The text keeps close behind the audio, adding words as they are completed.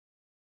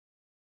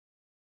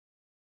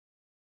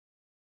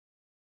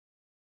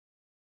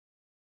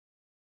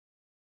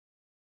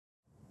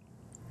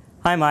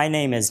Hi, my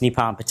name is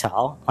Nipam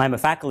Patel. I'm a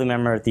faculty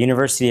member at the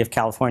University of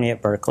California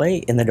at Berkeley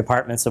in the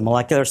departments of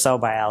molecular cell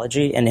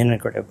biology and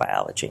integrative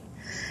biology.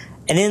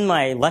 And in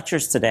my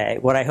lectures today,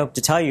 what I hope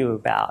to tell you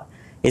about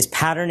is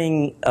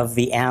patterning of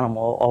the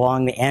animal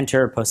along the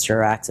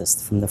anterior-posterior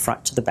axis from the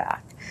front to the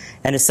back,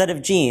 and a set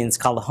of genes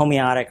called the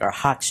homeotic or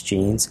Hox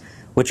genes,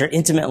 which are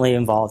intimately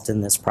involved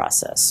in this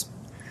process.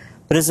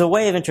 But as a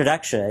way of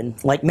introduction,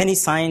 like many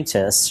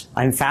scientists,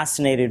 I'm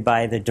fascinated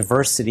by the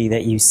diversity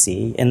that you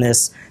see. And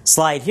this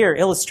slide here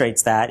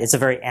illustrates that. It's a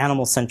very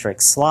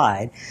animal-centric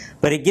slide,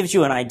 but it gives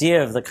you an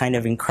idea of the kind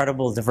of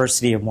incredible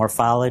diversity of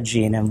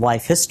morphology and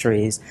life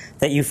histories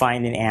that you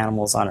find in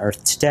animals on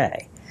Earth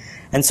today.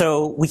 And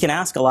so we can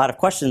ask a lot of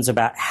questions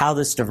about how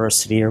this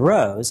diversity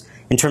arose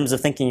in terms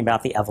of thinking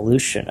about the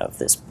evolution of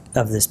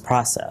this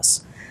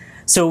process.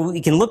 So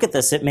we can look at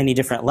this at many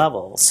different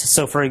levels.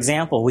 So for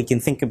example, we can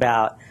think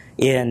about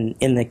in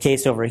the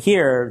case over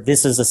here,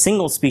 this is a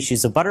single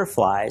species of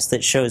butterflies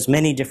that shows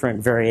many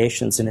different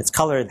variations in its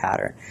color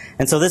pattern.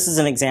 And so this is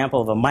an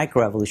example of a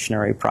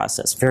microevolutionary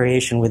process,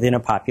 variation within a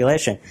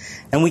population.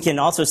 And we can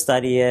also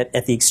study it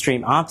at the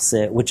extreme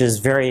opposite, which is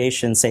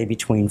variation, say,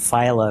 between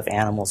phyla of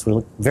animals who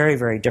look very,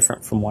 very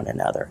different from one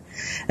another.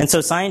 And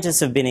so scientists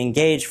have been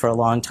engaged for a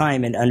long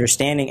time in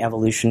understanding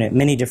evolution at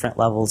many different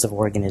levels of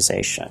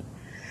organization.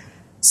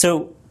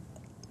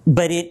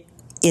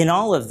 In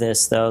all of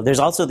this, though, there's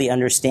also the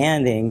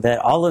understanding that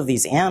all of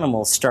these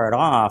animals start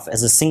off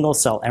as a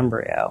single-cell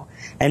embryo.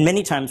 And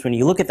many times when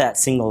you look at that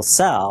single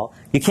cell,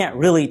 you can't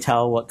really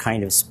tell what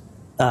kind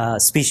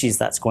of species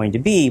that's going to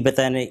be, but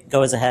then it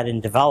goes ahead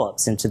and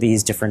develops into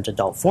these different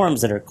adult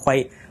forms that are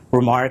quite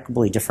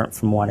remarkably different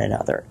from one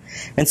another.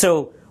 And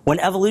so when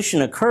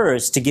evolution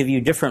occurs to give you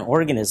different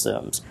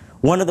organisms,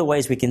 one of the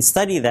ways we can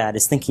study that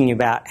is thinking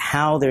about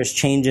how there's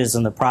changes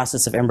in the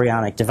process of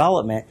embryonic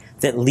development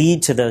that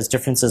lead to those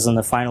differences in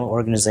the final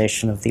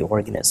organization of the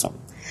organism.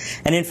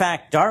 And in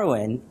fact,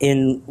 Darwin,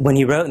 when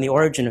he wrote in The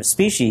Origin of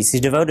Species, he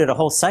devoted a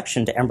whole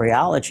section to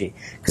embryology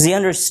because he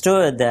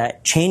understood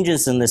that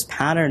changes in this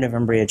pattern of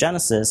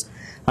embryogenesis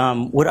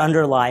would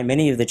underlie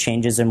many of the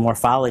changes in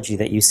morphology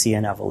that you see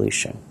in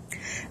evolution.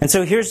 And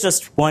so here's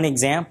just one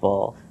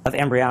example of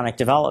embryonic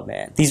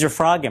development. These are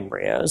frog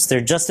embryos.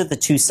 They're just at the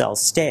two-cell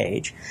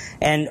stage.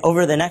 And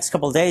over the next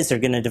couple of days, they're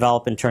going to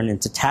develop and turn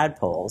into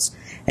tadpoles.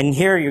 And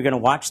here you're going to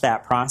watch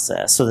that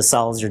process. So the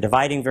cells are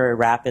dividing very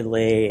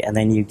rapidly, and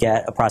then you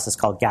get a process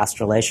called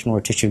gastrulation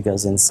where tissue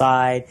goes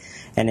inside.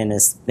 And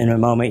in a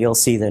moment, you'll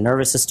see the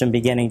nervous system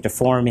beginning to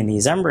form in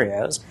these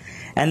embryos.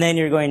 And then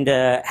you're going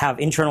to have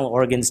internal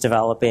organs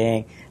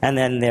developing, and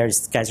then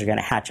guys are going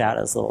to hatch out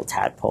as little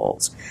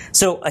tadpoles.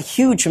 So a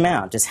huge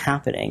amount is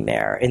happening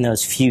there in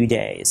those few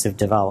days of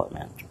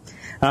development.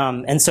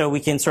 And so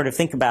we can sort of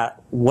think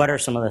about what are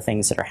some of the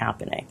things that are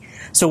happening.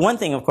 So one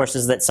thing, of course,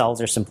 is that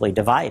cells are simply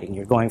dividing.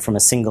 You're going from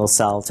a single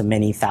cell to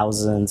many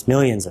thousands,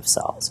 millions of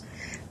cells.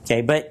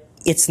 Okay, but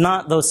it's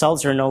not, those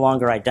cells are no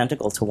longer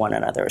identical to one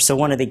another. So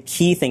one of the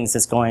key things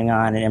that's going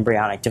on in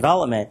embryonic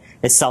development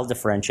is cell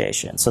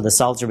differentiation. So the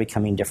cells are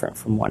becoming different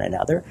from one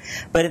another.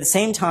 But at the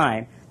same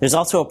time, there's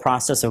also a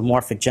process of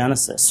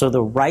morphogenesis. So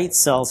the right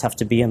cells have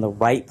to be in the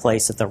right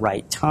place at the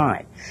right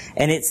time.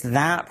 And it's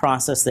that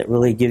process that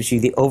really gives you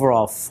the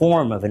overall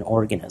form of an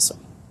organism.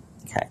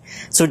 Okay.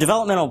 So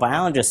developmental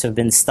biologists have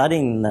been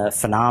studying the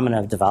phenomena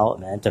of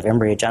development, of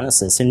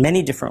embryogenesis, in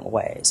many different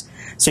ways.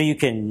 So you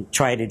can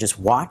try to just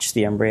watch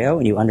the embryo,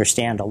 and you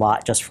understand a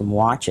lot just from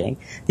watching.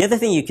 The other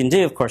thing you can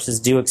do, of course, is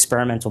do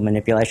experimental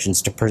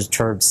manipulations to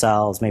perturb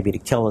cells, maybe to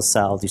kill a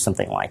cell, do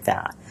something like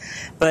that.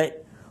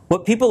 But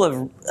what people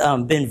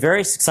have been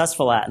very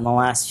successful at in the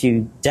last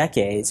few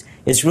decades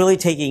is really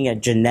taking a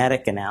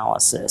genetic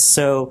analysis.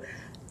 So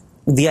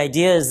the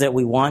idea is that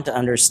we want to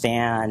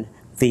understand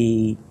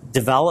the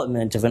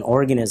development of an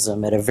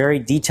organism at a very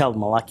detailed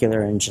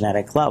molecular and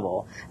genetic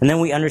level. And then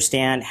we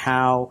understand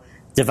how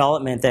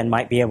development then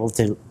might be able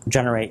to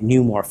generate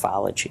new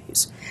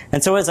morphologies.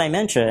 And so as I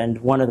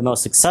mentioned, one of the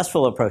most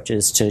successful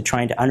approaches to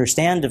trying to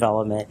understand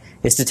development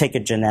is to take a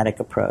genetic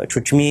approach,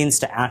 which means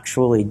to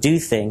actually do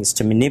things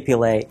to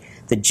manipulate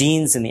the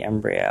genes in the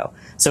embryo.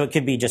 So it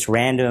could be just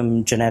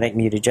random genetic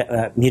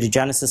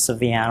mutagenesis of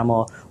the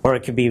animal, or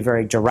it could be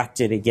very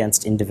directed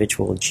against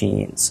individual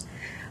genes.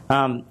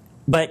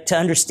 But to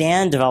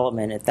understand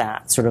development at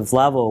that sort of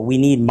level, we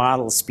need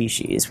model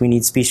species. We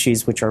need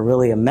species which are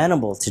really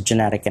amenable to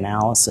genetic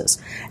analysis.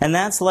 And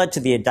that's led to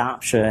the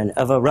adoption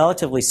of a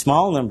relatively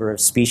small number of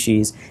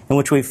species in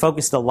which we've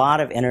focused a lot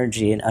of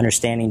energy in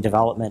understanding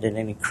development at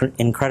an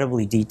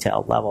incredibly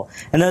detailed level.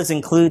 And those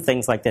include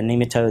things like the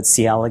nematode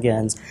C.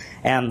 elegans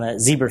and the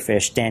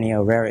zebrafish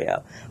Danio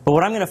rario. But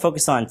what I'm going to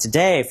focus on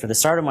today for the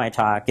start of my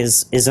talk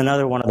is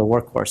another one of the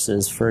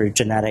workhorses for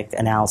genetic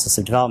analysis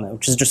of development,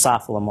 which is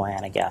Drosophila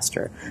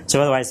melanogaster, so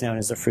otherwise known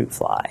as the fruit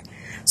fly.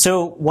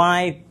 So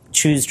why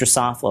choose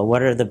Drosophila?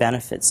 What are the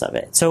benefits of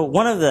it? So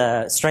one of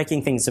the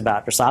striking things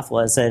about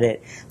Drosophila is that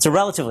it's a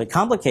relatively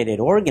complicated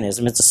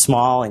organism. It's a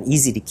small and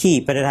easy to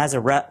keep, but it has a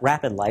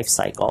rapid life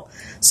cycle.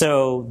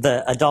 So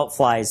the adult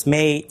flies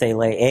mate, they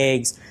lay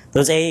eggs.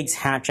 Those eggs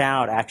hatch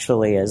out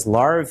actually as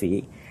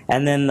larvae,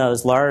 and then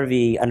those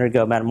larvae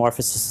undergo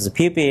metamorphosis as a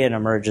pupae and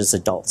emerge as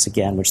adults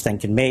again, which then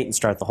can mate and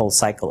start the whole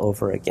cycle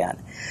over again.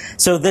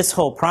 So this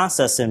whole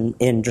process in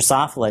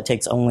Drosophila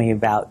takes only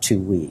about 2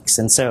 weeks.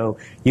 And so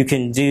you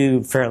can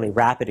do fairly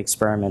rapid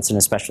experiments, and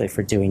especially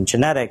for doing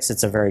genetics,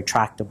 it's a very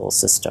tractable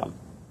system.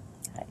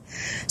 Okay.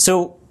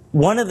 So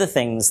one of the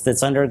things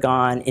that's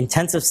undergone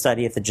intensive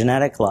study at the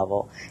genetic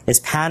level is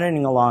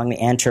patterning along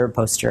the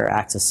anterior-posterior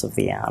axis of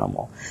the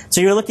animal.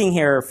 So you're looking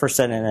here first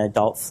at an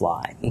adult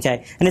fly,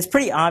 okay? And it's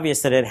pretty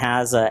obvious that it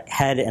has a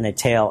head and a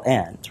tail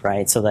end,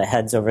 right? So the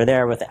head's over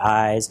there with the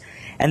eyes.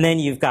 And then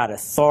you've got a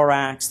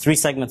thorax, 3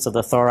 segments of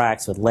the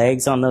thorax with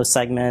legs on those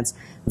segments.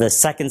 The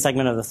second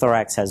segment of the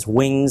thorax has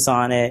wings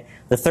on it.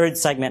 The third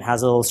segment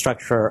has a little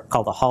structure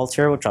called a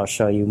halter, which I'll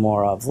show you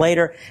more of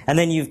later. And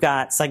then you've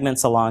got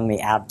segments along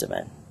the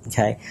abdomen.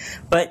 Okay,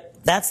 but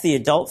that's the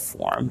adult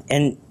form,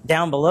 and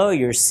down below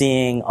you're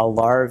seeing a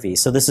larvae.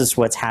 So this is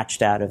what's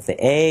hatched out of the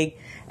egg,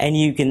 and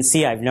you can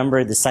see I've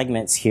numbered the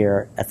segments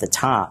here at the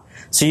top.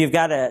 So you've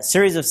got a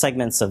series of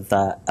segments of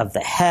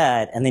the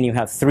head, and then you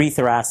have 3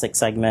 thoracic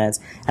segments,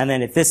 and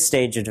then at this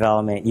stage of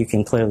development you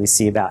can clearly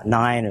see about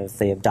 9 of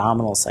the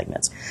abdominal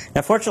segments.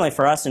 Now fortunately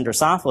for us in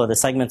Drosophila, the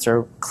segments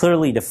are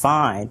clearly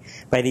defined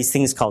by these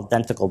things called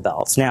denticle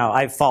belts. Now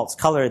I've false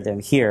colored them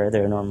here,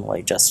 they're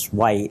normally just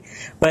white,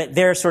 but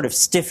they're sort of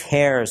stiff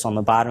hairs on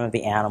the bottom of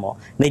the animal.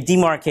 They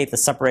demarcate the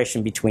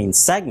separation between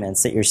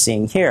segments that you're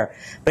seeing here.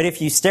 But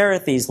if you stare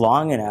at these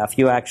long enough,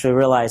 you actually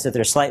realize that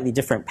there's slightly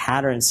different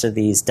patterns to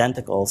these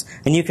denticles,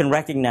 and you can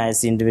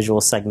recognize the individual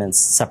segments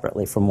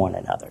separately from one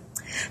another.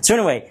 So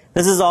anyway,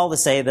 this is all to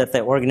say that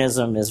the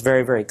organism is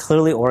very, very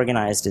clearly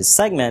organized as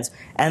segments,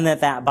 and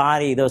that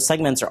body, those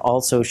segments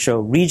also show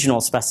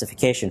regional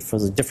specification, for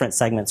the different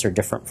segments are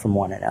different from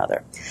one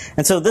another.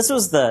 And so this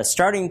was the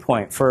starting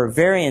point for a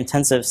very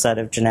intensive set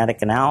of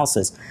genetic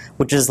analysis,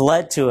 which has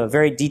led to a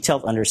very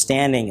detailed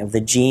understanding of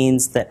the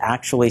genes that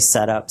actually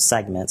set up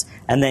segments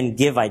and then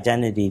give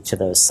identity to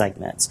those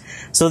segments.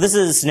 So this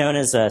is known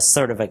as a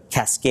sort of a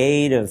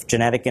cascade of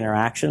genetic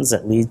interactions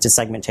that lead to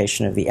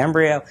segmentation of the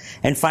embryo,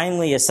 and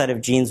finally a set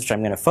of genes which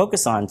I'm going to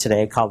focus on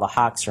today called the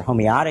Hox or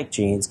homeotic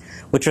genes,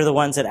 which are the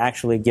ones that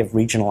actually give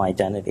regional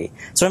identity.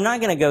 So I'm not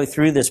going to go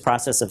through this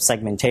process of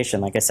segmentation.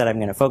 Like I said, I'm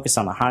going to focus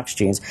on the Hox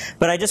genes,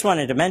 but I just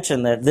wanted to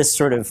mention that this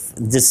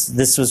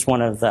was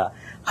one of the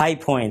high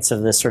points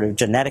of this sort of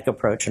genetic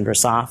approach in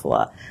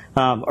Drosophila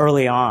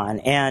early on,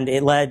 and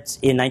it led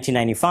in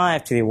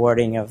 1995 to the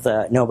awarding of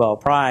the Nobel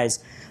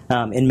Prize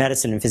in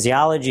medicine and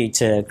physiology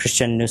to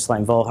Christian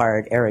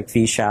Nusslein-Volhard, Eric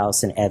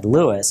Wieschaus, and Ed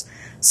Lewis.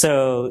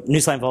 So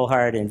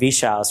Nusslein-Volhard and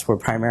Wieschaus were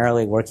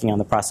primarily working on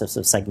the process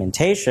of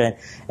segmentation,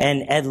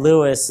 and Ed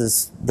Lewis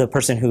is the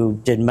person who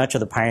did much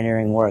of the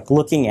pioneering work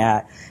looking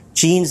at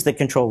genes that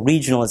control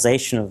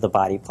regionalization of the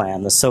body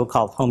plan, the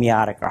so-called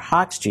homeotic or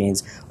Hox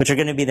genes, which are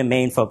going to be the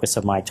main focus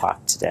of my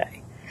talk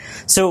today.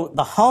 So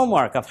the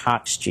hallmark of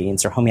Hox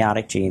genes or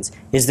homeotic genes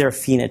is their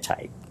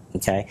phenotype.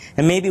 Okay?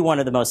 And maybe one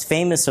of the most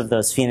famous of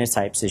those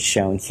phenotypes is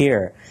shown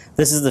here.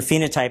 This is the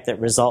phenotype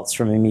that results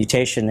from a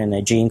mutation in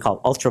a gene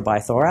called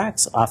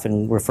Ultrabithorax,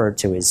 often referred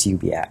to as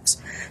UBX.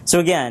 So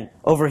again,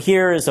 over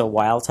here is a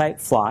wild-type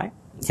fly.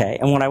 Okay?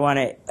 And what I want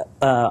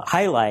to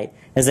highlight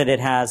is that it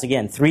has,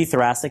 again, 3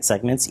 thoracic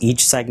segments.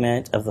 Each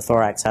segment of the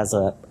thorax has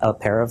a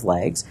pair of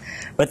legs.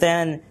 But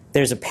then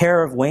there's a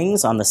pair of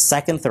wings on the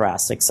second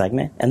thoracic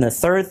segment, and the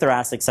third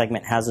thoracic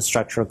segment has a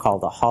structure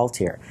called a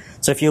halter.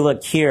 So if you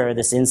look here,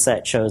 this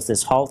inset shows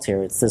this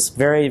halter. It's this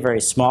very,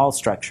 very small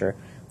structure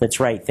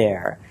that's right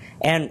there.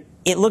 And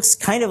it looks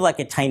kind of like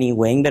a tiny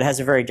wing, but it has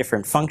a very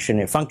different function.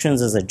 It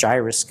functions as a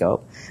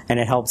gyroscope, and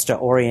it helps to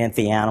orient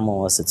the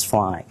animal as it's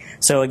flying.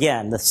 So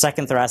again, the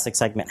second thoracic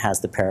segment has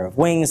the pair of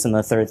wings, and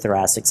the third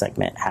thoracic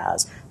segment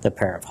has the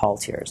pair of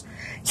halters.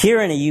 Here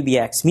in a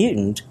UBX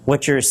mutant,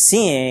 what you're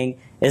seeing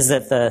is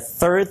that the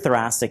third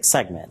thoracic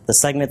segment, the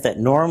segment that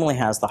normally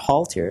has the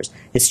halters,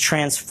 is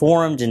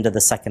transformed into the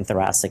second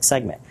thoracic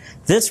segment.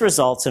 This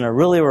results in a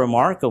really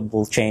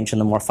remarkable change in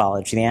the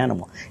morphology of the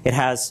animal. It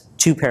has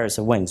 2 pairs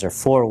of wings, or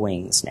 4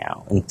 wings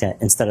now,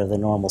 instead of the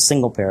normal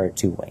single pair of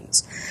 2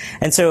 wings.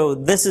 And so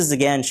this is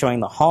again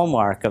showing the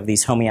hallmark of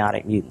these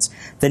homeotic mutants.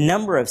 The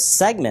number of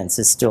segments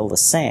is still the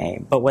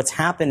same, but what's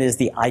happened is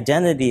the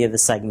identity of the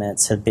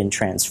segments have been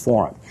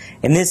transformed.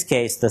 In this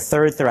case, the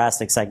third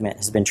thoracic segment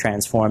has been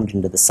transformed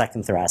into the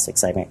second thoracic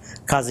segment,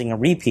 causing a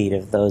repeat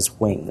of those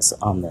wings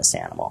on this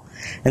animal.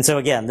 And so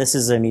again, this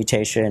is a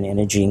mutation in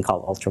a gene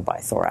called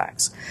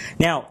Ultrabithorax.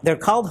 Now, they're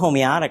called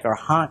homeotic or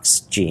Hox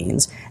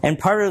genes, and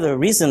part of the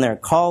reason they're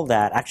called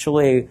that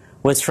actually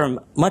was from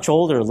much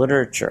older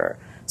literature.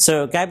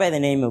 So a guy by the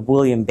name of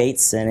William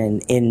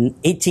Bateson, in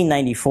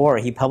 1894,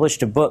 he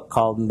published a book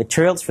called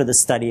Materials for the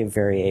Study of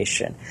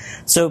Variation.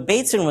 So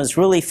Bateson was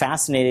really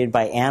fascinated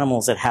by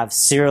animals that have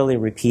serially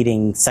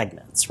repeating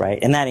segments, right?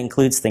 And that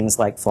includes things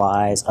like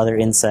flies, other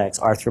insects,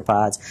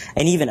 arthropods,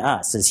 and even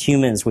us. As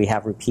humans, we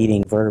have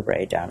repeating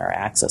vertebrae down our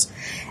axis.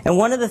 And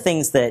one of the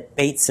things that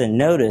Bateson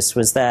noticed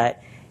was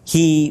that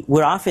he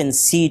would often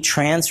see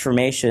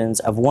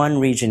transformations of one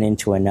region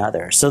into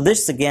another. So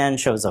this again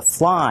shows a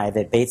fly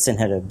that Bateson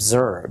had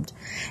observed.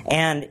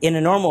 And in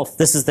a normal,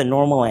 this is the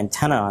normal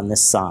antenna on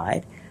this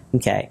side.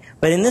 Okay,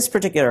 but in this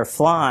particular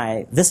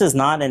fly, this is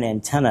not an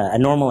antenna, a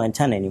normal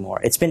antenna anymore.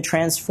 It's been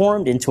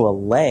transformed into a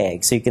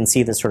leg, so you can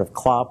see the sort of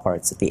claw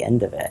parts at the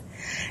end of it.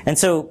 And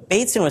so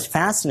Bateson was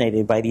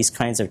fascinated by these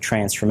kinds of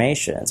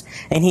transformations,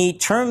 and he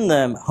termed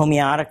them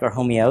homeotic or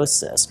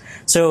homeosis.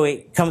 So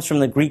it comes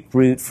from the Greek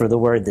root for the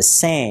word the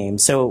same.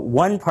 So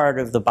one part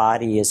of the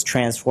body is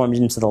transformed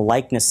into the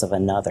likeness of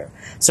another.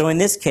 So in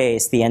this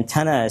case, the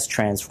antenna is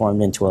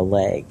transformed into a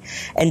leg.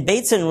 And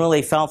Bateson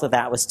really felt that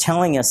that was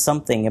telling us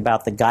something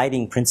about the guiding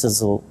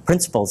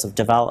principles of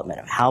development,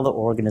 of how the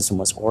organism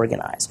was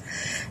organized.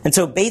 And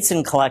so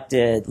Bateson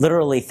collected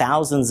literally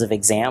thousands of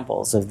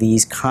examples of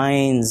these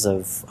kinds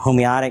of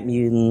homeotic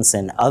mutants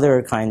and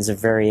other kinds of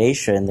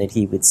variation that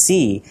he would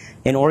see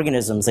in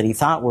organisms that he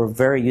thought were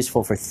very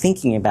useful for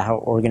thinking about how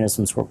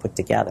organisms were put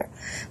together.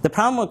 The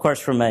problem, of course,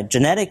 from a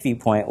genetic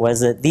viewpoint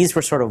was that these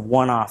were sort of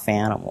one-off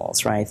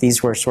animals, right?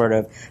 These were sort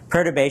of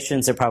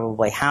perturbations that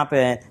probably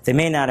happened. They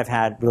may not have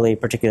had really a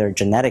particular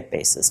genetic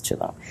basis to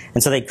them.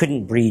 And so they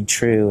couldn't breed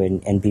true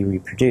and be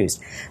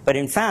reproduced. But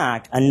in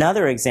fact,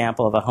 another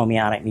example of a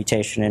homeotic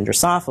mutation in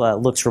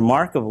Drosophila looks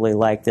remarkably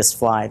like this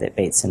fly that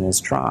Bateson has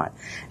drawn.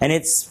 And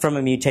it's from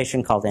a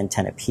mutation called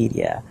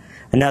Antennapedia,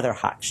 another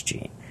Hox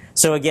gene.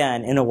 So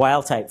again, in a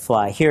wild-type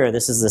fly here,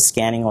 this is the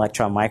scanning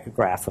electron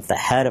micrograph of the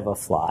head of a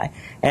fly.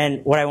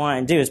 And what I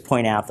want to do is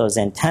point out those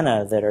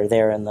antennae that are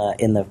there in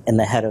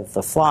the head of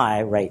the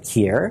fly right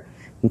here.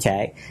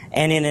 Okay?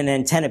 And in an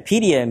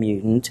Antennapedia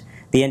mutant,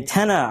 the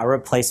antennae are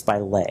replaced by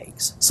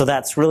legs. So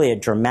that's really a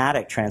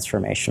dramatic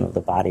transformation of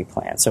the body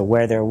plan. So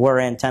where there were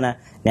antennae,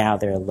 now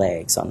there are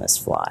legs on this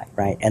fly,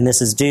 right? And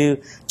this is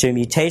due to a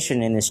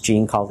mutation in this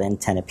gene called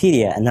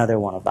Antennapedia, another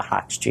one of the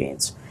Hox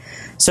genes.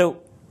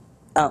 So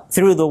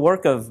through the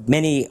work of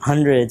many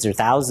hundreds or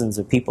thousands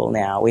of people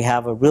now, we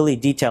have a really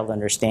detailed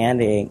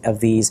understanding of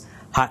these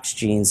Hox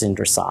genes in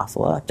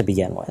Drosophila to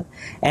begin with.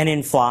 And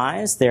in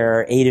flies, there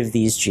are 8 of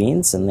these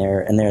genes, and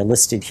they're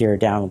listed here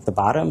down at the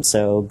bottom.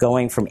 So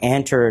going from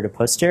anterior to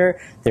posterior,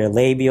 they're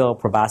labial,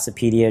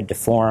 proboscipedia,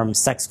 deformed,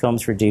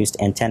 sexcombs reduced,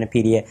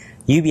 Antennapedia,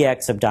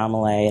 UBX,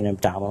 abdominal A, and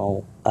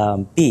abdominal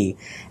B.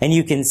 And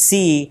you can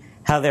see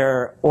how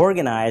they're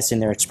organized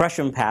in their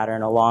expression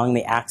pattern along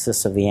the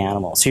axis of the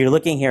animal. So you're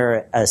looking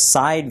here at a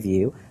side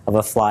view of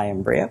a fly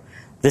embryo.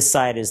 This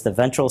side is the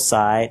ventral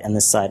side, and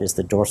this side is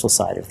the dorsal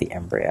side of the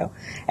embryo.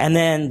 And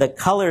then the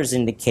colors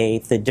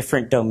indicate the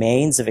different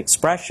domains of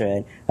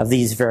expression of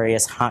these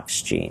various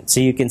Hox genes. So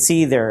you can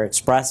see they're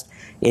expressed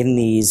in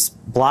these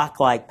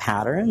block-like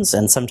patterns,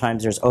 and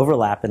sometimes there's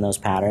overlap in those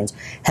patterns,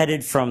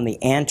 headed from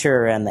the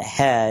anterior end, the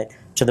head,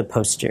 to the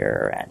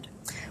posterior end.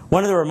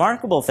 One of the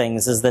remarkable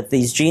things is that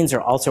these genes are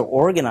also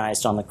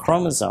organized on the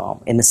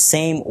chromosome in the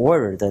same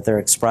order that they're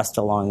expressed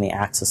along the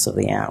axis of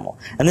the animal.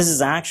 And this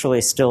is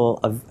actually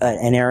still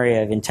an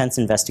area of intense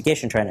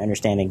investigation, trying to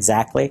understand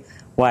exactly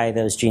why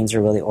those genes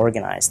are really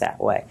organized that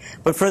way.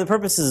 But for the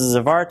purposes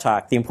of our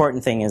talk, the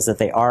important thing is that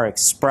they are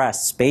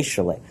expressed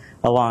spatially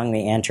along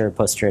the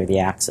anterior-posterior of the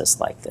axis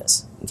like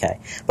this. Okay?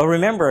 But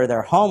remember,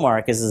 their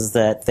hallmark is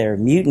that their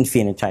mutant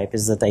phenotype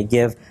is that they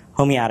give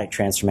homeotic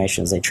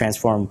transformations. They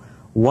transform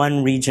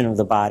one region of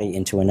the body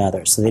into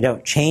another. So they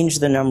don't change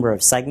the number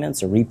of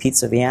segments or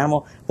repeats of the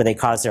animal, but they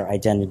cause their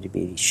identity to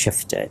be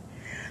shifted.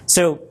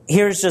 So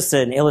here's just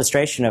an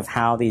illustration of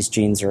how these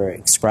genes are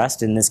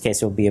expressed. In this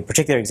case, it will be a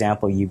particular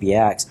example,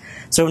 UBX.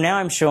 So now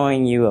I'm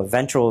showing you a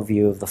ventral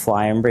view of the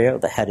fly embryo.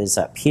 The head is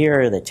up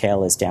here, the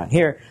tail is down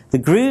here. The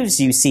grooves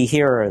you see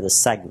here are the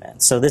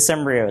segments. So this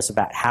embryo is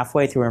about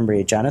halfway through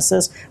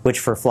embryogenesis, which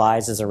for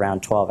flies is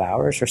around 12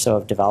 hours or so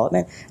of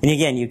development. And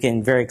again, you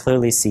can very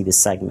clearly see the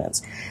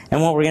segments.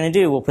 And what we're going to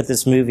do, we'll put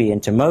this movie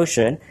into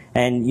motion,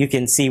 and you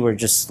can see we're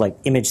just like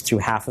imaged through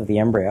half of the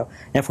embryo.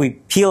 And if we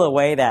peel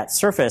away that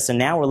surface, and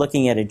now we're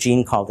looking at a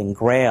gene called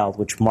engrailed,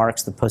 which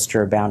marks the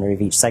posterior boundary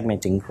of each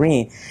segment in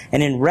green.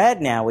 And in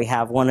red now, we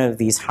have one of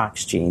these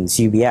Hox genes,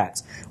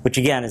 UBX, which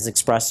again is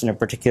expressed in a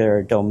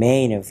particular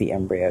domain of the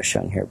embryo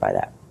shown here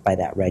by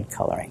that red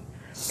coloring.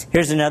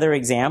 Here's another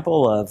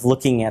example of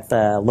looking at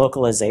the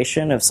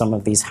localization of some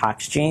of these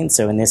Hox genes.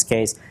 So in this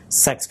case,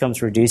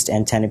 sexcombs reduced,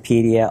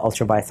 Antennapedia,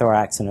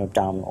 Ultrabithorax, and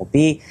abdominal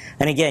B.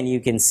 And again, you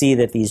can see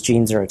that these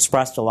genes are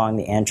expressed along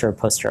the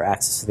anterior-posterior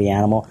axis of the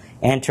animal.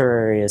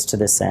 Anterior is to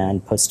this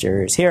end,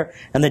 posterior is here,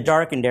 and the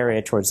darkened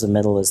area towards the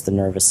middle is the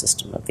nervous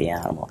system of the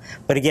animal.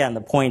 But again,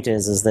 the point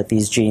is that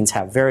these genes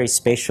have very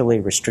spatially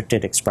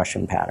restricted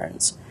expression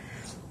patterns.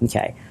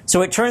 Okay,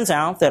 so it turns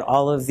out that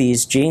all of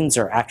these genes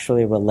are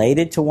actually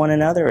related to one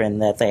another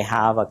and that they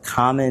have a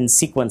common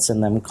sequence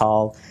in them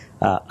called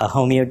a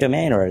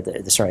homeodomain, or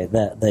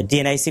the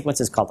DNA sequence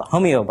is called the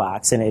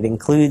homeobox, and it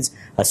includes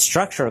a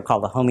structure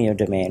called the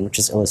homeodomain, which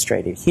is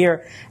illustrated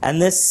here.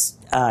 And this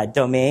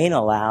domain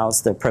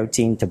allows the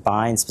protein to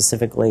bind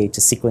specifically to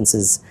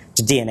sequences,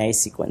 to DNA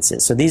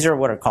sequences. So these are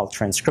what are called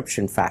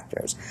transcription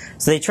factors.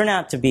 So they turn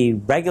out to be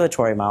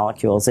regulatory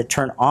molecules that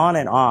turn on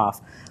and off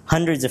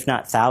hundreds, if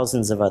not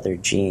thousands, of other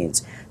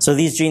genes. So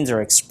these genes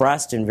are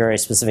expressed in very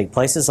specific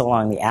places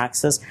along the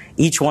axis.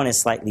 Each one is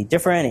slightly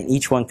different, and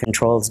each one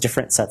controls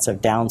different sets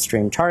of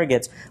downstream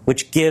targets,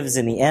 which gives,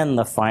 in the end,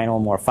 the final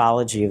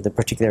morphology of the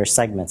particular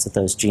segments that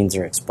those genes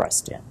are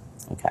expressed in.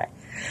 Okay.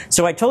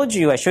 So I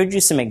showed you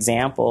some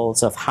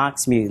examples of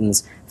Hox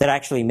mutants that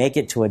actually make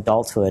it to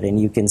adulthood, and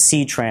you can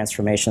see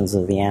transformations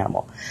of the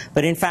animal.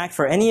 But in fact,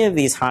 for any of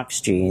these Hox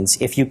genes,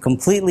 if you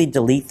completely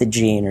delete the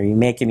gene, or you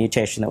make a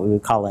mutation that we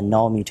would call a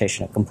null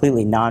mutation, a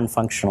completely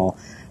non-functional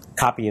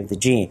copy of the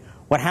gene,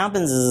 what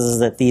happens is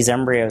that these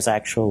embryos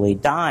actually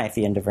die at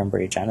the end of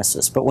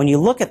embryogenesis. But when you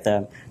look at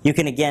them, you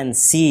can again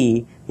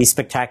see these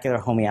spectacular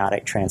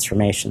homeotic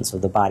transformations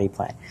of the body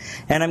plan.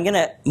 And I'm going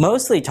to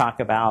mostly talk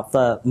about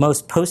the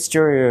most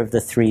posterior of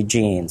the three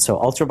genes, so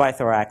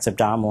Ultrabithorax,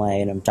 abdominal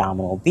A, and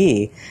abdominal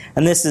B.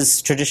 And this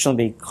is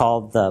traditionally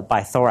called the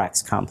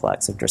bithorax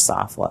complex of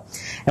Drosophila.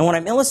 And what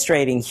I'm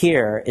illustrating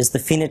here is the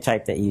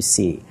phenotype that you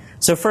see.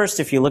 So first,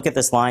 if you look at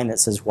this line that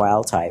says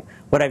wild type,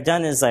 what I've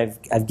done is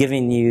I've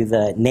given you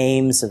the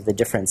names of the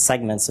different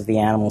segments of the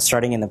animal,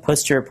 starting in the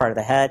posterior part of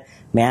the head,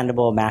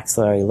 mandible,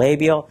 maxillary,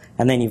 labial,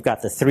 and then you've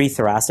got the three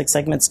thoracic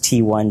segments,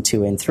 T1,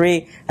 2, and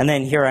 3, and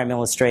then here I'm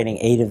illustrating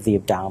 8 of the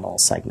abdominal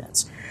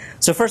segments.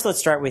 So first let's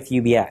start with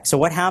UBX. So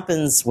what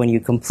happens when you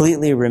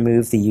completely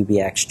remove the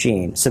UBX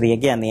gene? So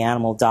again, the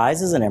animal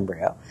dies as an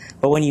embryo,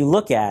 but when you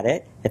look at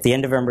it, at the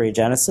end of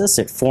embryogenesis,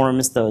 it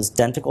forms those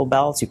denticle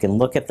belts. You can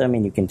look at them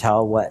and you can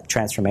tell what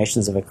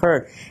transformations have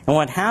occurred. And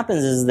what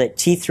happens is that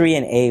T3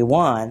 and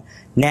A1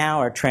 now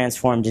are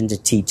transformed into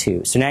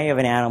T2. So now you have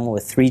an animal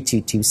with 3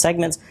 T2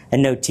 segments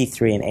and no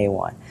T3 and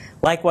A1.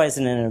 Likewise,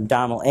 in an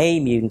abdominal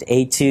A mutant,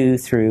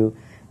 A2 through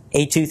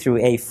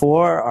A4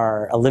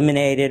 are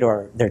eliminated,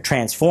 or they're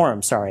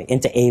transformed,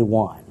 into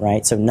A1,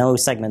 right? So no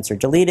segments are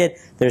deleted.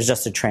 There's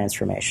just a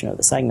transformation of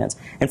the segments.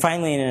 And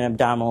finally, in an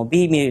abdominal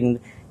B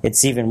mutant,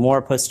 it's even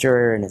more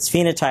posterior in its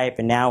phenotype,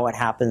 and now what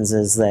happens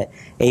is that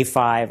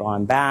A5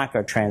 on back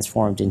are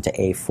transformed into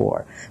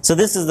A4. So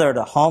this is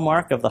the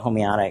hallmark of the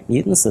homeotic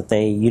mutants, that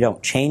you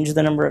don't change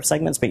the number of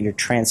segments, but you're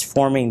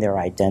transforming their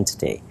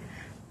identity.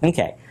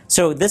 Okay,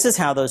 so this is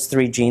how those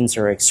three genes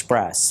are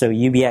expressed. So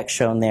UBX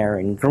shown there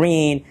in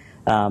green,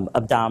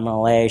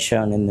 abdominal A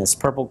shown in this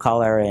purple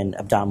color, and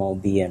abdominal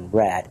B in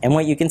red. And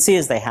what you can see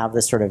is they have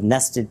this sort of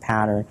nested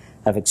pattern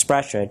of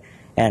expression.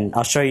 And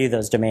I'll show you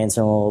those domains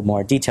in a little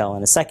more detail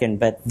in a second,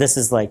 but this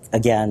is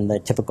again, the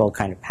typical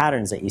kind of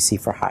patterns that you see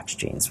for Hox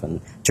genes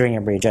during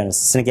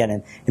embryogenesis. And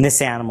again, in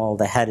this animal,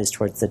 the head is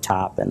towards the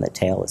top and the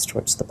tail is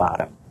towards the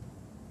bottom.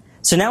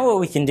 So now what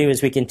we can do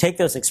is we can take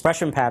those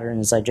expression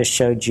patterns I just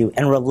showed you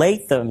and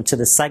relate them to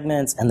the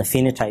segments and the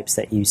phenotypes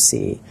that you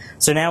see.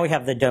 So now we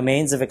have the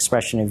domains of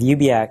expression of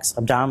UBX,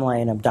 abdominal A,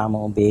 and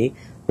abdominal B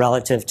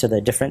relative to the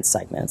different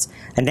segments.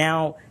 And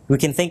now we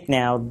can think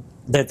now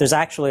that there's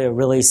actually a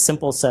really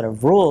simple set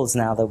of rules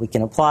now that we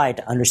can apply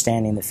to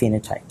understanding the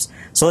phenotypes.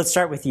 So let's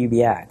start with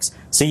UBX.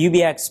 So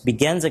UBX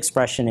begins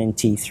expression in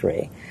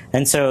T3.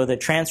 And so the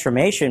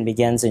transformation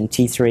begins in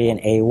T3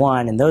 and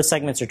A1, and those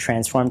segments are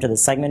transformed to the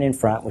segment in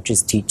front, which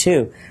is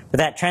T2. But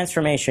that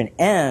transformation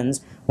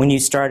ends when you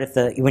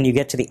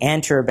get to the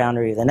anterior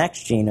boundary of the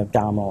next gene,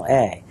 abdominal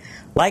A.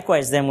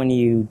 Likewise, then, when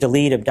you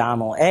delete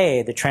abdominal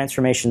A, the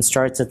transformation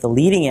starts at the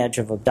leading edge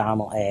of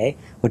abdominal A,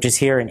 which is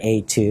here in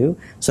A2.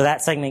 So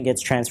that segment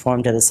gets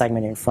transformed to the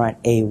segment in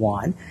front,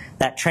 A1.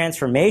 That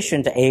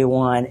transformation to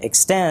A1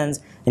 extends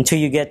until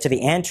you get to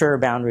the anterior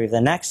boundary of the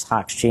next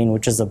Hox gene,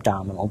 which is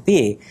abdominal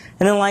B.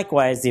 And then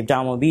likewise, the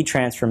abdominal B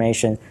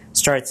transformation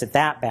starts at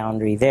that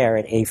boundary there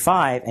at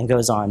A5 and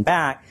goes on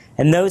back.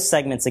 And those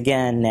segments,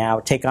 again, now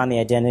take on the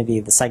identity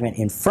of the segment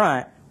in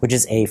front, which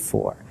is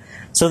A4.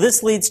 So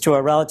this leads to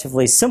a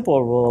relatively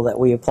simple rule that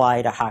we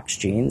apply to Hox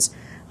genes,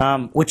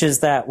 which is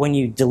that when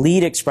you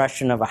delete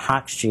expression of a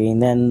Hox gene,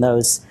 then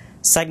those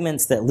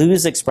segments that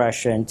lose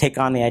expression take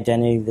on the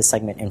identity of the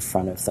segment in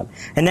front of them.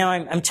 And now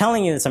I'm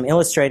telling you this, I'm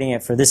illustrating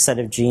it for this set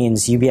of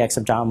genes, UBX,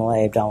 abdominal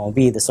A, abdominal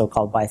B, the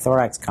so-called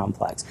bithorax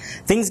complex.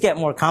 Things get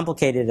more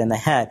complicated in the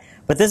head,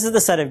 but this is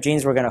the set of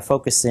genes we're going to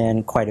focus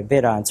in quite a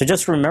bit on. So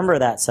just remember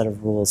that set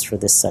of rules for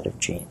this set of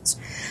genes.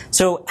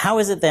 So how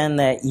is it then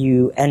that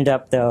you end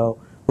up, though,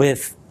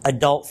 with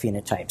adult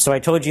phenotype? So I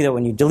told you that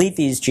when you delete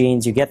these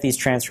genes, you get these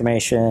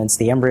transformations.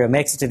 The embryo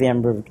makes it to the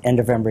end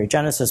of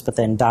embryogenesis, but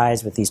then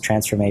dies with these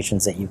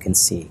transformations that you can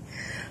see.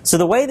 So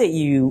the way that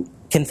you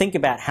can think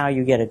about how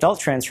you get adult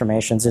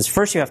transformations is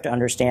first you have to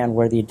understand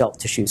where the adult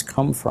tissues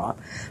come from.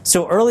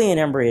 So early in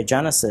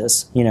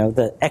embryogenesis,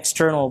 the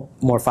external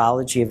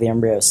morphology of the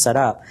embryo is set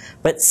up,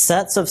 but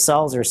sets of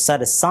cells are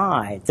set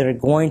aside that are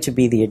going to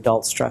be the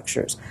adult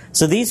structures.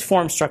 So these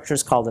form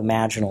structures called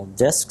imaginal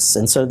discs,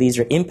 and so these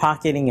are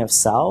impocketing of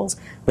cells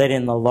that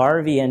in the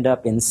larvae end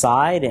up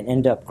inside and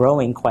end up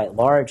growing quite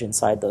large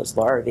inside those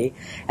larvae.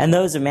 And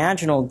those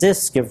imaginal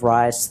discs give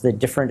rise to the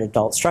different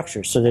adult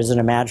structures. So there's an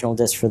imaginal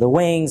disc for the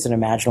wings, an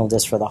imaginal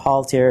disc for the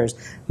halteres,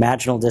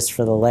 imaginal disc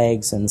for the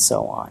legs, and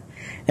so on.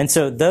 And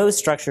so those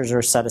structures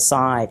are set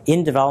aside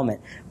in development,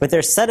 but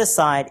they're set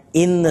aside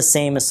in the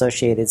same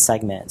associated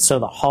segment. So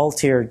the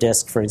haltere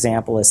disc, for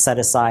example, is set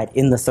aside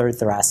in the third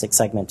thoracic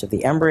segment of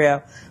the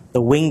embryo.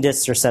 The wing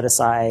discs are set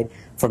aside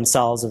from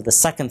cells of the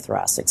second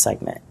thoracic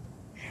segment.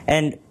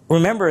 And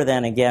remember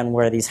then again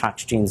where these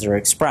Hox genes are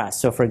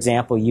expressed. So for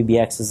example,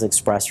 UBX is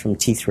expressed from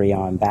T3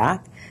 on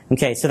back.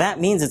 Okay, so that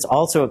means it's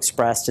also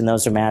expressed in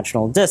those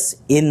imaginal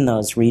discs in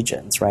those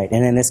regions, right?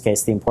 And in this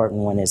case, the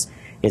important one is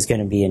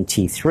going to be in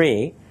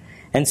T3.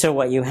 And so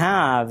what you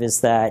have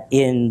is that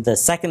in the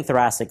second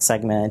thoracic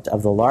segment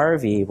of the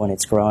larvae, when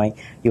it's growing,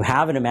 you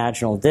have an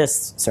imaginal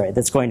disc,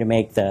 that's going to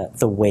make the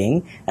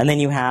wing, and then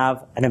you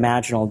have an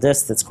imaginal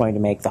disc that's going to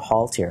make the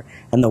haltere.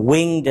 And the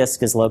wing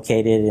disc is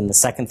located in the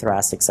second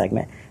thoracic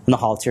segment, and the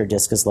haltere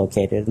disc is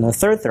located in the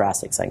third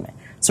thoracic segment.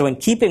 So in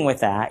keeping with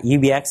that,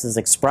 UBX is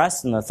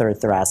expressed in the third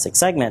thoracic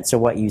segment, so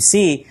what you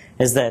see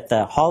is that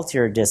the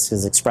haltere disc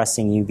is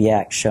expressing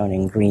UBX, shown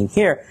in green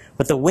here,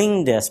 but the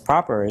wing disc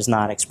proper is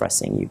not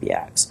expressing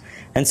UBX.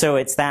 And so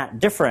it's that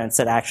difference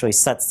that actually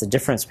sets the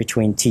difference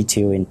between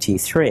T2 and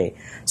T3.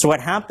 So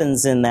what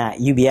happens in that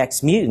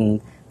UBX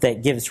mutant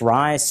that gives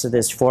rise to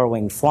this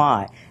four-winged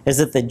fly is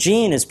that the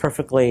gene is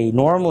perfectly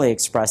normally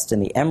expressed in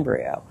the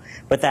embryo,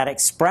 but that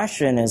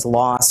expression is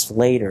lost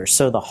later.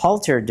 So the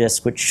haltere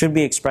disc, which should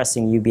be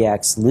expressing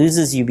UBX,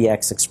 loses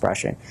UBX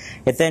expression.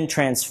 It then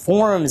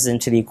transforms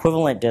into the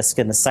equivalent disc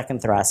in the second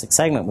thoracic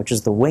segment, which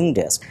is the wing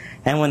disc.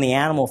 And when the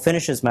animal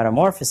finishes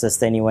metamorphosis,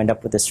 then you end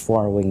up with this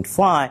four-winged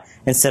fly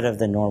instead of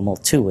the normal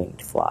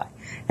two-winged fly.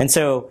 And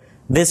so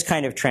this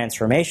kind of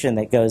transformation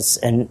that goes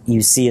and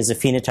you see as a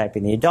phenotype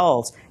in the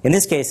adults, in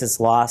this case it's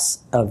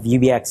loss of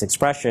UBX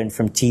expression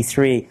from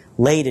T3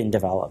 late in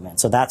development.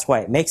 So that's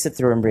why it makes it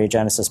through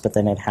embryogenesis, but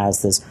then it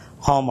has this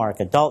hallmark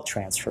adult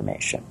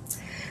transformation.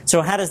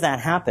 So how does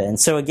that happen?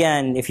 So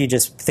again, if you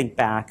just think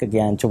back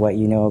again to what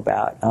you know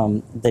about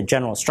the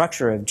general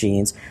structure of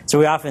genes, so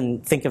we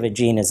often think of a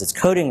gene as its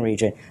coding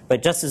region,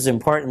 but just as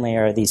importantly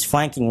are these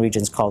flanking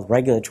regions called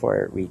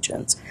regulatory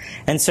regions.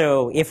 And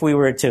so if we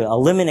were to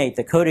eliminate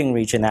the coding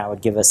region, that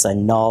would give us a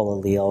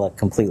null allele, a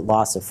complete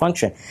loss of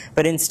function.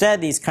 But instead,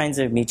 these kinds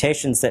of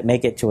mutations that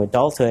make it to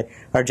adulthood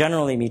are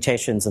generally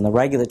mutations in the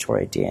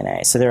regulatory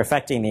DNA. So they're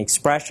affecting the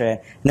expression,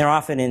 and they're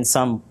often in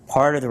some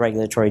part of the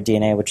regulatory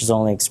DNA which is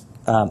only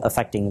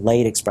affecting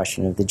late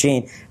expression of the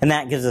gene, and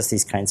that gives us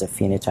these kinds of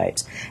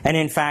phenotypes. And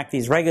in fact,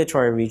 these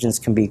regulatory regions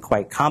can be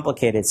quite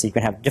complicated, so you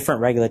can have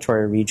different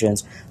regulatory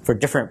regions for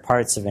different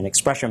parts of an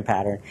expression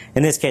pattern.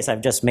 In this case,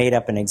 I've just made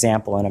up an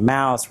example in a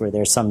mouse where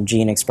there's some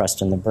gene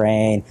expressed in the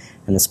brain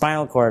and the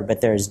spinal cord,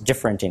 but there's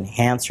different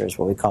enhancers,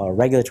 what we call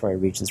regulatory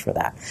regions for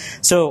that.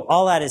 So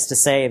all that is to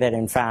say that,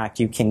 in fact,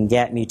 you can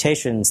get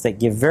mutations that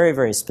give very,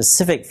 very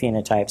specific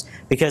phenotypes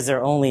because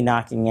they're only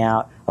knocking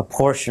out a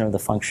portion of the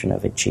function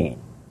of a gene.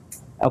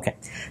 Okay,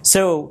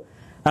 so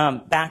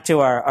back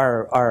to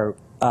our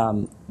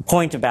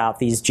point about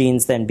these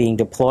genes then being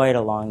deployed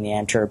along the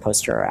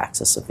anterior-posterior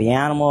axis of the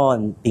animal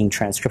and being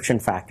transcription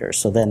factors.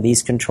 So then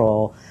these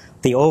control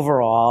the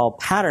overall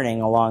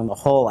patterning along the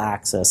whole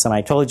axis. And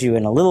I told you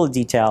in a little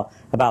detail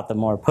about the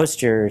more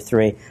posterior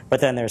three,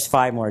 but then there's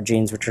 5 more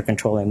genes which are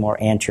controlling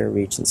more anterior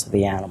regions of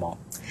the animal.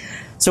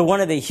 So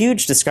one of the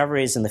huge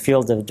discoveries in the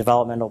field of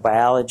developmental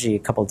biology a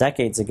couple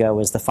decades ago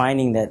was the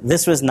finding that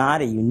this was not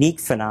a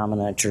unique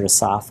phenomenon at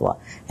Drosophila.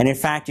 And in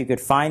fact, you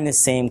could find the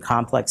same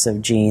complex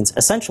of genes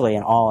essentially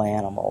in all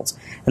animals.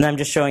 And I'm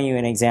just showing you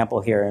an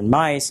example here in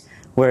mice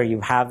where you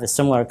have the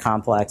similar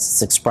complex.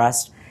 It's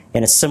expressed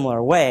in a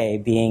similar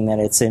way, being that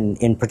it's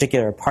in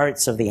particular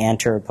parts of the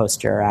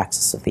anterior-posterior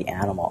axis of the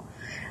animal.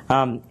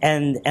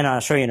 And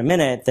I'll show you in a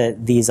minute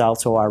that these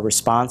also are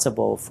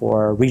responsible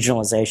for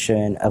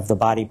regionalization of the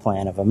body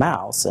plan of a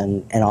mouse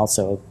and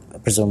also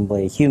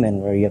presumably a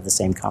human where you have the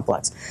same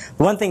complex.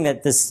 The one thing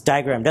that this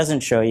diagram doesn't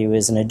show you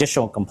is an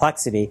additional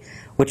complexity,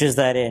 which is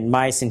that in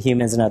mice and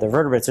humans and other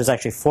vertebrates, there's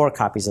actually 4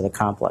 copies of the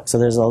complex. So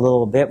there's a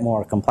little bit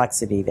more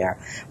complexity there.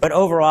 But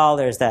overall,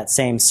 there's that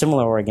same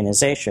similar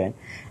organization.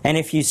 And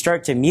if you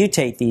start to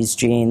mutate these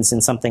genes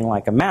in something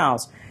like a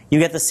mouse, you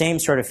get the same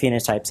sort of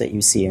phenotypes that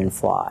you see in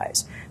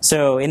flies.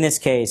 So in this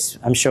case,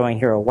 I'm showing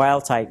here a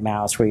wild-type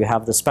mouse where you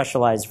have the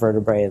specialized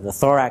vertebrae of the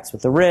thorax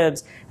with the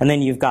ribs, and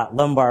then you've got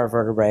lumbar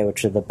vertebrae,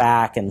 which are the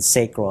back, and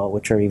sacral,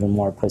 which are even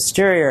more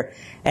posterior.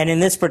 And in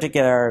this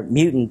particular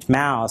mutant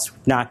mouse,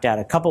 we've knocked out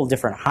a couple of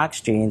different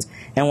Hox genes,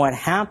 and what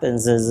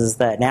happens is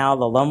that now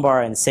the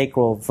lumbar and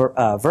sacral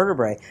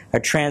vertebrae are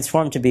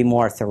transformed to be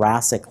more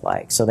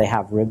thoracic-like, so they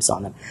have ribs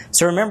on them.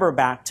 So remember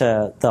back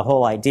to the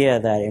whole idea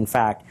that, in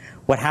fact,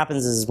 what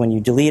happens is when you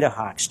delete a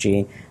Hox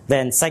gene,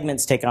 then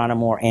segments take on a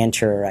more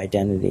anterior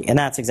identity, and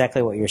that's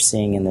exactly what you're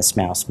seeing in this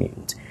mouse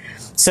mutant.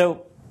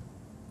 So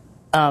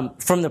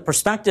from the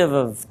perspective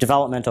of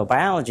developmental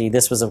biology,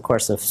 this was, of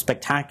course, a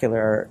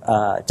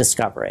spectacular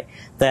discovery,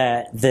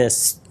 that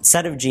this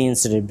set of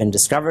genes that had been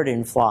discovered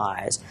in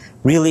flies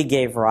really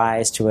gave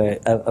rise to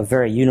a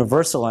very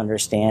universal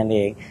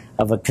understanding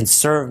of a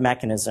conserved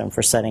mechanism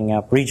for setting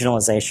up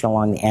regionalization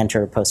along the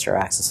anterior-posterior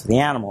axis of the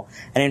animal.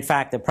 And in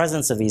fact, the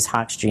presence of these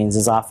Hox genes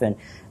is often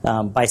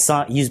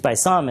used by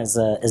some as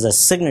a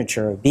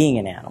signature of being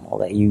an animal,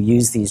 that you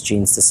use these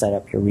genes to set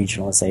up your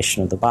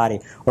regionalization of the body,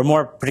 or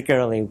more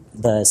particularly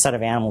the set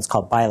of animals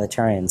called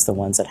bilaterians, the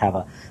ones that have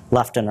a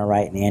left and a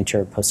right in the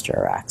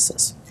anterior-posterior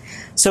axis.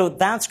 So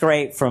that's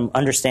great from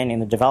understanding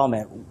the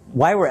development.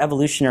 Why were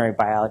evolutionary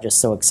biologists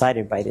so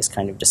excited by this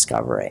kind of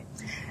discovery?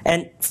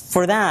 And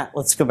for that,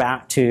 let's go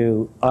back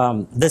to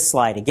this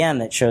slide again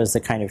that shows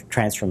the kind of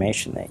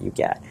transformation that you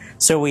get.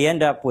 So we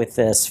end up with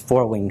this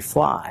four-winged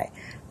fly,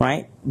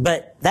 right?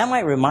 But that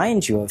might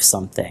remind you of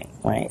something,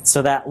 right?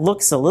 So that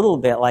looks a little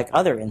bit like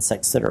other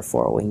insects that are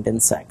four-winged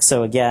insects.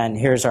 So again,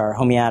 here's our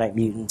homeotic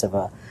mutant of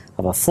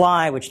a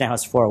fly, which now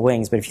has four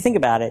wings. But if you think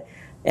about it,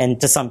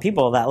 and to some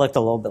people, that looked a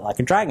little bit like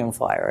a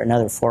dragonfly or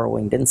another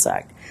four-winged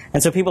insect.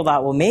 And so people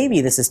thought, well, maybe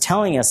this is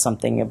telling us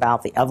something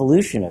about the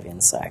evolution of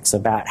insects,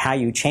 about how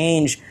you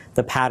change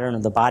the pattern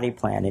of the body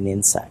plan in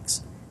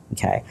insects.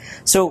 Okay?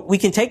 So we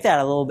can take that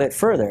a little bit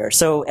further.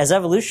 So as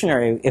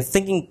evolutionary, if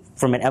thinking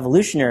from an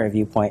evolutionary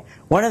viewpoint,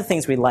 one of the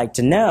things we'd like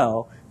to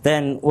know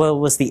then, well,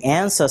 was the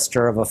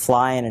ancestor of a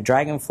fly and a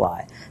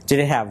dragonfly, did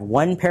it have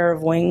one pair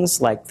of wings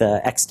like the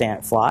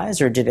extant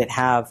flies, or did it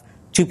have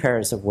two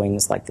pairs of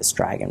wings like this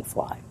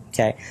dragonfly?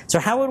 Okay, so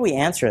how would we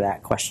answer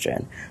that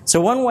question? So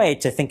one way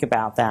to think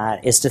about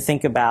that is to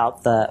think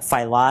about the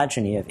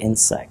phylogeny of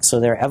insects, so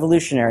their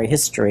evolutionary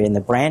history and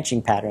the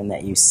branching pattern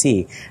that you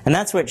see. And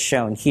that's what's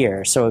shown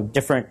here. So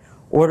different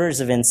orders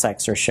of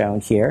insects are shown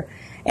here.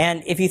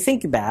 And if you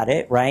think about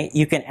it, right,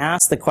 you can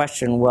ask the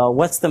question, well,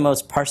 what's the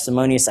most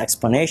parsimonious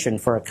explanation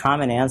for a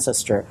common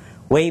ancestor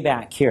way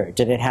back here?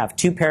 Did it have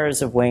two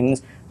pairs of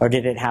wings, or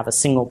did it have a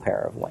single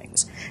pair of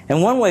wings?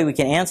 And one way we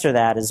can answer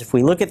that is if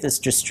we look at this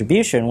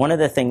distribution, one of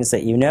the things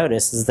that you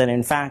notice is that,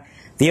 in fact,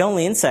 the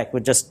only insect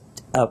with just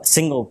a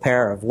single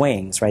pair of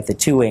wings, right, the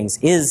two wings,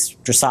 is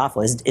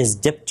Drosophila, is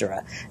Diptera.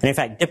 And in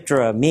fact,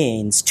 Diptera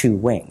means two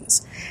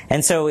wings.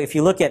 And so if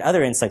you look at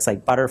other insects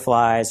like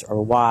butterflies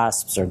or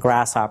wasps or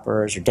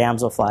grasshoppers or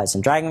damselflies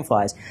and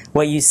dragonflies,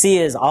 what you see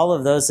is all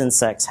of those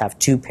insects have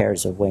two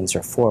pairs of wings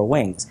or four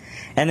wings.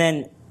 And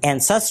then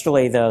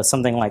ancestrally, though,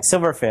 something like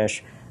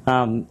silverfish,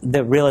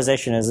 the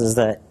realization is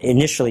that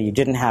initially you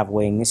didn't have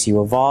wings,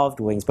 you evolved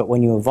wings, but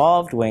when you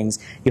evolved wings,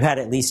 you had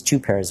at least two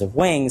pairs of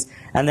wings,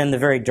 and then the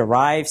very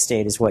derived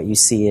state is what you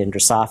see in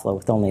Drosophila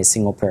with only a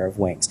single pair of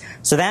wings.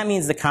 So that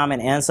means the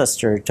common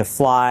ancestor to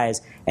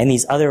flies and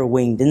these other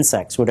winged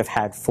insects would have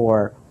had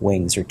four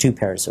wings or two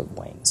pairs of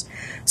wings.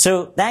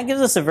 So that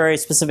gives us a very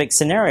specific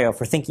scenario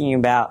for thinking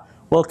about,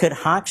 well, could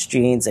Hox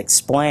genes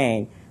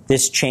explain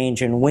this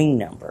change in wing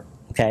number?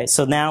 Okay,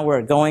 so now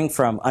we're going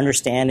from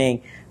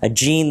understanding a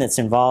gene that's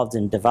involved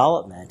in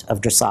development of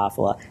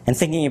Drosophila and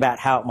thinking about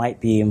how it might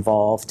be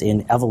involved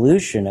in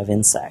evolution of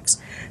insects.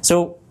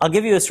 So I'll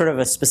give you a sort of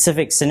a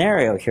specific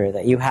scenario here,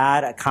 that you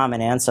had a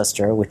common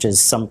ancestor, which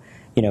is some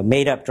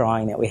made-up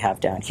drawing that we have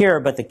down here,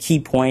 but the key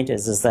point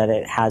is that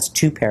it has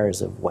two pairs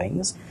of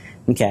wings.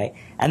 Okay,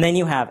 and then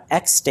you have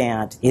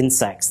extant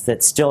insects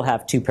that still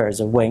have two pairs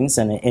of wings,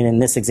 and in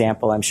this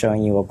example I'm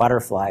showing you a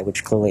butterfly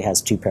which clearly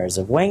has two pairs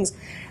of wings.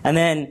 And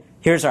then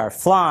here's our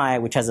fly,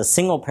 which has a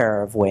single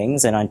pair of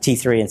wings, and on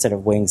T3 instead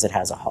of wings it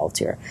has a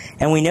haltere.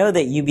 And we know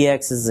that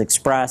UBX is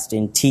expressed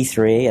in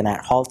T3 and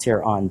that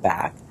haltere on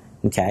back.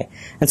 Okay,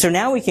 and so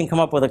now we can come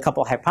up with a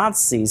couple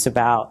hypotheses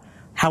about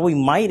how we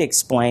might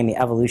explain the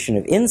evolution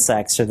of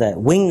insects, or the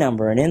wing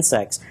number in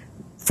insects,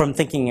 from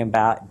thinking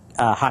about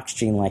a Hox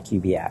gene like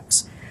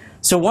UBX.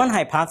 So one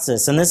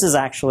hypothesis, and this is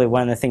actually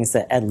one of the things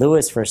that Ed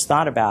Lewis first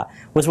thought about,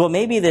 was, well,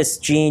 maybe this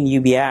gene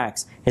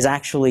UBX is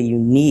actually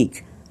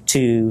unique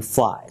to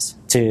flies,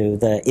 to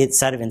the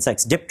set of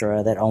insects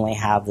Diptera that only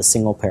have the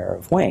single pair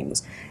of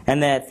wings,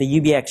 and that the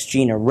UBX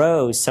gene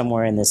arose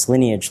somewhere in this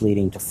lineage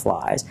leading to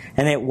flies,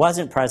 and it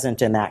wasn't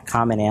present in that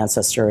common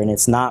ancestor, and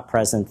it's not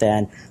present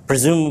then,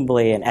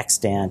 presumably in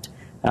extant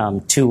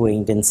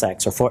two-winged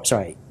insects,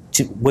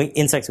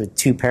 insects with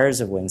two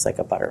pairs of wings like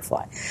a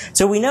butterfly.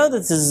 So we know that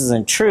this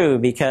isn't true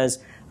because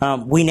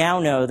We now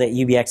know that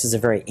UBX is a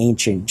very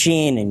ancient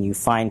gene, and you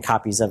find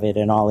copies of it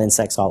in all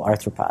insects, all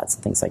arthropods,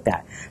 and things like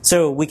that.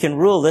 So we can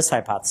rule this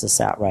hypothesis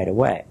out right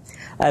away.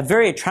 A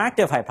very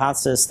attractive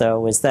hypothesis,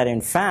 though, is that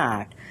in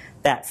fact,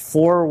 that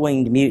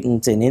four-winged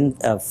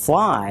mutant of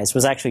flies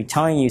was actually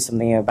telling you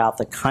something about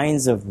the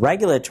kinds of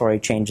regulatory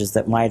changes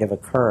that might have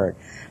occurred.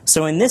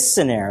 So in this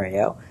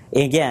scenario,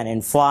 again,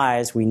 in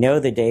flies, we know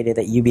the data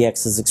that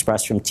UBX is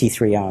expressed from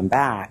T3 on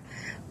back.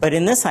 But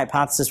in this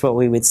hypothesis, what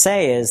we would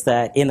say is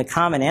that in the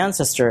common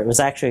ancestor, it was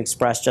actually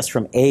expressed just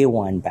from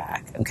A1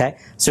 back. Okay?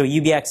 So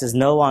UBX is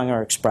no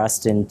longer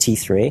expressed in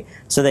T3.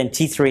 So then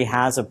T3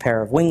 has a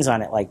pair of wings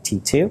on it like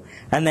T2.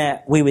 And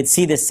that we would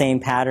see the same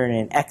pattern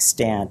in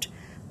extant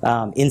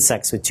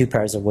insects with two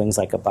pairs of wings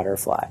like a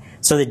butterfly.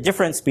 So the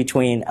difference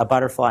between a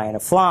butterfly and a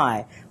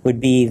fly would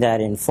be that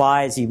in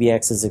flies,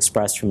 UBX is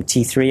expressed from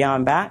T3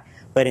 on back,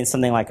 but in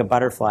something like a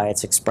butterfly,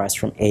 it's expressed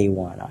from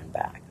A1 on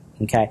back.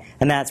 Okay?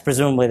 And that's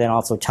presumably then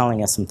also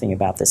telling us something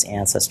about this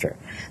ancestor.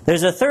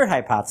 There's a third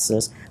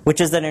hypothesis, which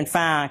is that in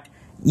fact,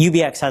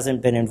 UBX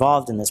hasn't been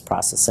involved in this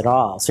process at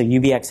all. So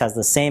UBX has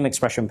the same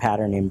expression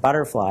pattern in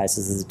butterflies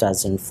as it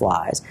does in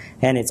flies,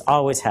 and it's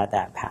always had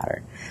that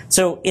pattern.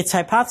 So it's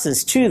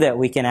hypothesis two that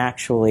we can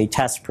actually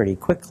test pretty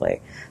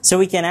quickly. So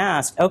we can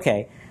ask,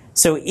 okay,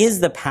 so is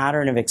the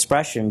pattern of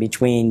expression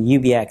between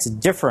UBX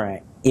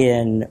different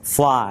in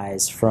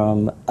flies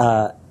from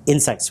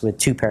insects with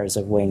two pairs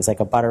of wings, like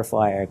a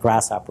butterfly or a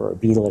grasshopper or a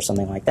beetle or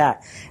something like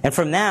that? And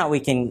from that, we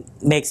can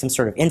make some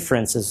sort of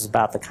inferences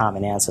about the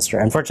common ancestor.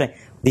 Unfortunately,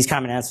 these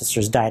common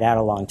ancestors died out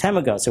a long time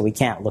ago, so we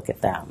can't look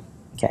at them.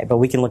 Okay, but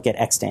we can look at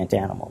extant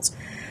animals.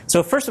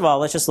 So first of all,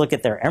 let's just look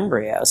at their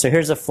embryo. So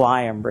here's a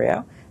fly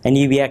embryo, and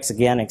UBX,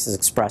 again, is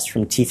expressed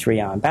from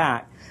T3 on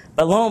back.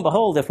 But lo and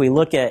behold, if we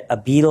look at a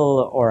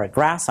beetle or a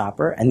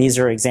grasshopper, and these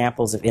are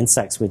examples of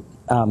insects with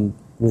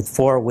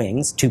four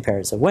wings, two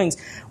pairs of wings,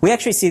 we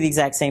actually see the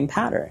exact same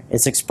pattern.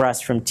 It's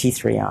expressed from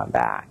T3 on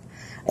back.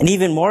 An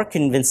even more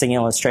convincing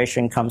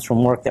illustration comes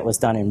from work that was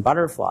done in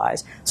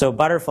butterflies. So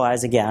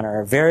butterflies, again, are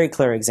a very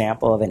clear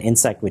example of an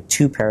insect with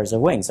two pairs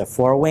of wings, a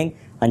forewing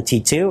on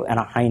T2 and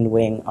a hind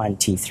wing on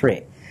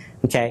T3.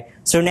 Okay,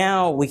 so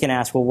now we can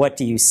ask, well, what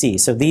do you see?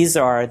 So these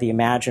are the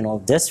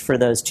imaginal discs for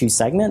those two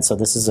segments. So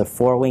this is a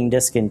forewing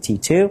disc in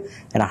T2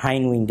 and a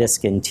hind wing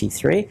disc in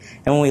T3.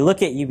 And when we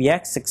look at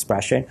UBX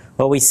expression,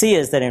 what we see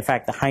is that, in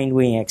fact, the hind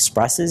wing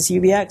expresses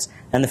UBX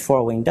and the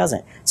forewing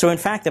doesn't. So in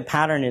fact, the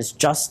pattern is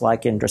just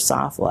like in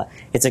Drosophila.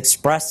 It's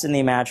expressed in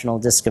the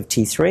imaginal disc of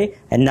T3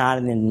 and not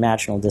in the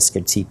imaginal disc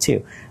of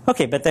T2.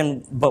 Okay, but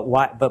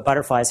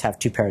butterflies have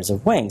two pairs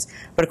of wings.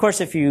 But of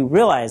course, if you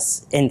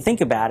realize and think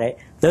about it,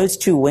 those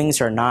two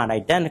wings are not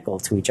identical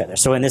to each other.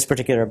 So in this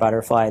particular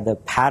butterfly, the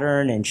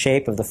pattern and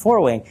shape of the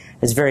forewing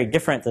is very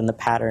different than the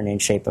pattern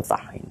and shape of the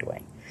hind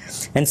wing.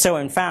 And so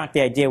in fact,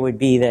 the idea would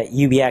be that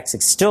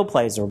UBX still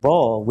plays a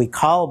role. We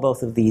call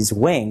both of these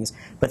wings,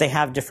 but they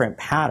have different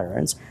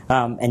patterns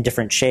and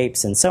different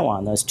shapes and so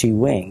on, those two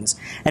wings.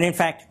 And in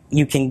fact,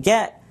 you can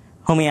get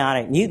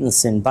homeotic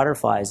mutants in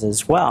butterflies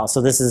as well. So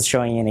this is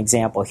showing you an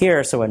example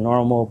here, so a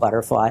normal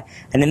butterfly.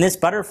 And in this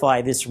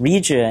butterfly, this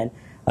region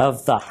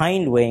of the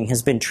hind wing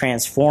has been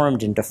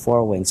transformed into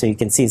forewing. So you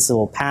can see this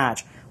little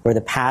patch where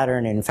the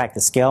pattern and, in fact,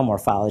 the scale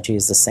morphology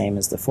is the same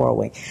as the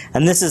forewing.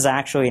 And this is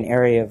actually an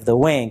area of the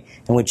wing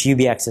in which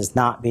UBX is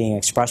not being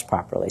expressed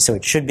properly. So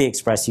it should be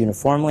expressed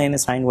uniformly in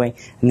this hind wing,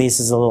 and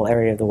this is a little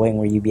area of the wing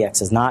where UBX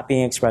is not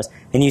being expressed,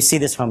 and you see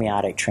this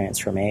homeotic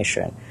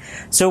transformation.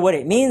 So what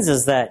it means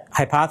is that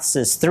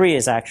hypothesis 3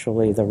 is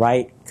actually the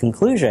right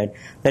conclusion,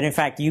 that in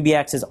fact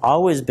UBX has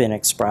always been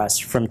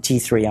expressed from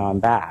T3 on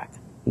back.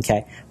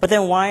 Okay? But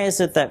then why is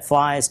it that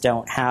flies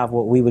don't have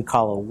what we would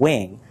call a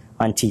wing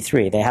on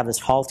T3? They have this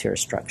haltere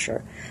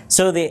structure.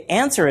 So the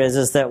answer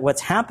is that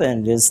what's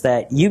happened is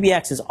that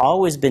UBX has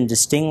always been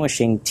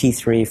distinguishing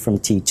T3 from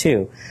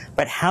T2,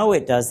 but how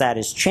it does that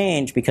is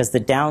changed because the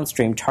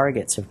downstream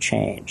targets have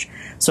changed.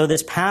 So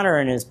this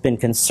pattern has been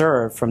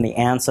conserved from the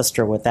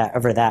ancestor,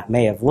 whatever that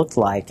may have looked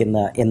like in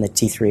the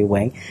T3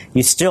 wing.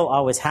 You still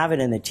always have it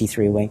in the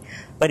T3 wing,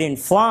 but in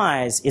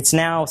flies, it's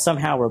now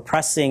somehow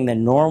repressing the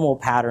normal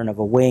pattern of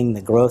a wing,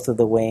 the growth of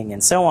the wing,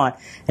 and so on,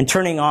 and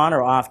turning on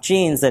or off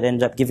genes that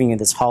end up giving you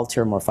this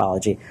haltere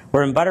morphology.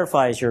 Where in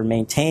butterflies, you're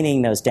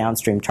maintaining those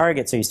downstream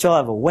targets, so you still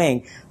have a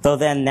wing, though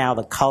then now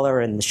the color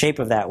and the shape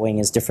of that wing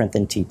is different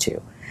than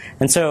T2.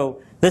 And so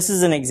this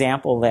is an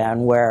example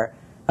then where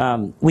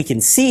we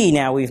can see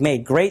now we've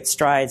made great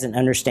strides in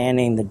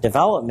understanding the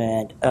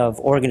development of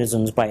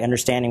organisms by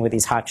understanding what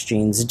these Hox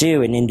genes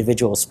do in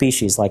individual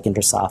species like in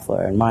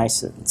Drosophila and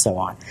mice and so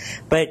on.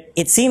 But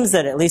it seems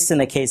that at least in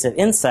the case of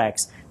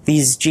insects,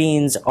 these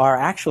genes are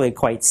actually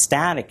quite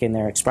static in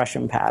their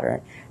expression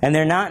pattern, and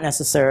they're not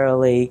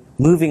necessarily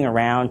moving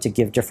around to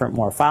give different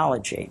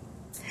morphology.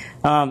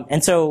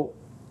 And so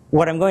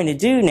what I'm going to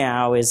do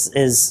now is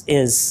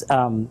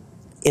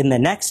in the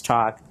next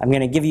talk, I'm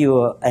going to give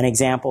you an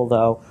example,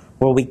 though,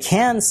 where we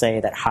can say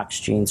that Hox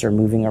genes are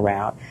moving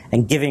around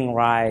and giving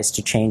rise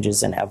to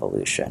changes in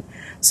evolution.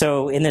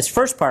 So in this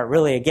first part,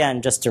 really,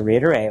 again, just to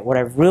reiterate, what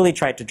I've really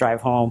tried to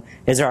drive home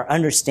is our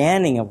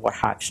understanding of what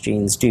Hox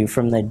genes do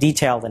from the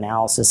detailed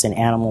analysis in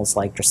animals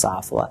like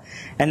Drosophila.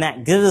 And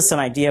that gives us an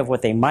idea of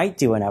what they might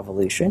do in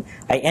evolution.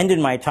 I ended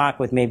my talk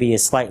with maybe a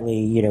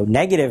slightly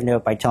negative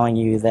note by telling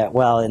you that,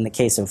 well, in the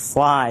case of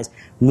flies,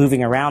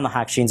 moving around the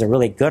Hox genes are a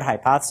really good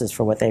hypothesis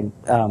for what they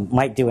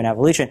might do in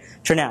evolution.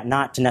 Turned out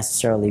not to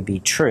necessarily be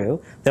true,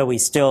 though we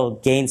still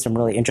gained some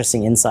really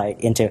interesting insight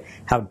into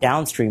how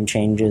downstream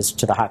changes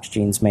to the Hox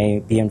genes may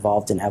be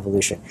involved in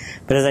evolution.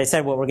 But as I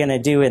said, what we're going to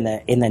do in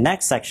the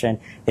next section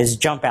is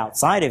jump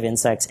outside of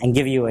insects and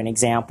give you an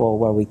example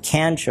where we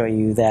can show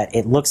you that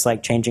it looks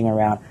like changing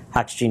around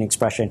Hox gene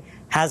expression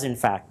has in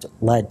fact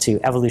led to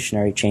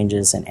evolutionary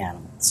changes in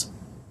animals.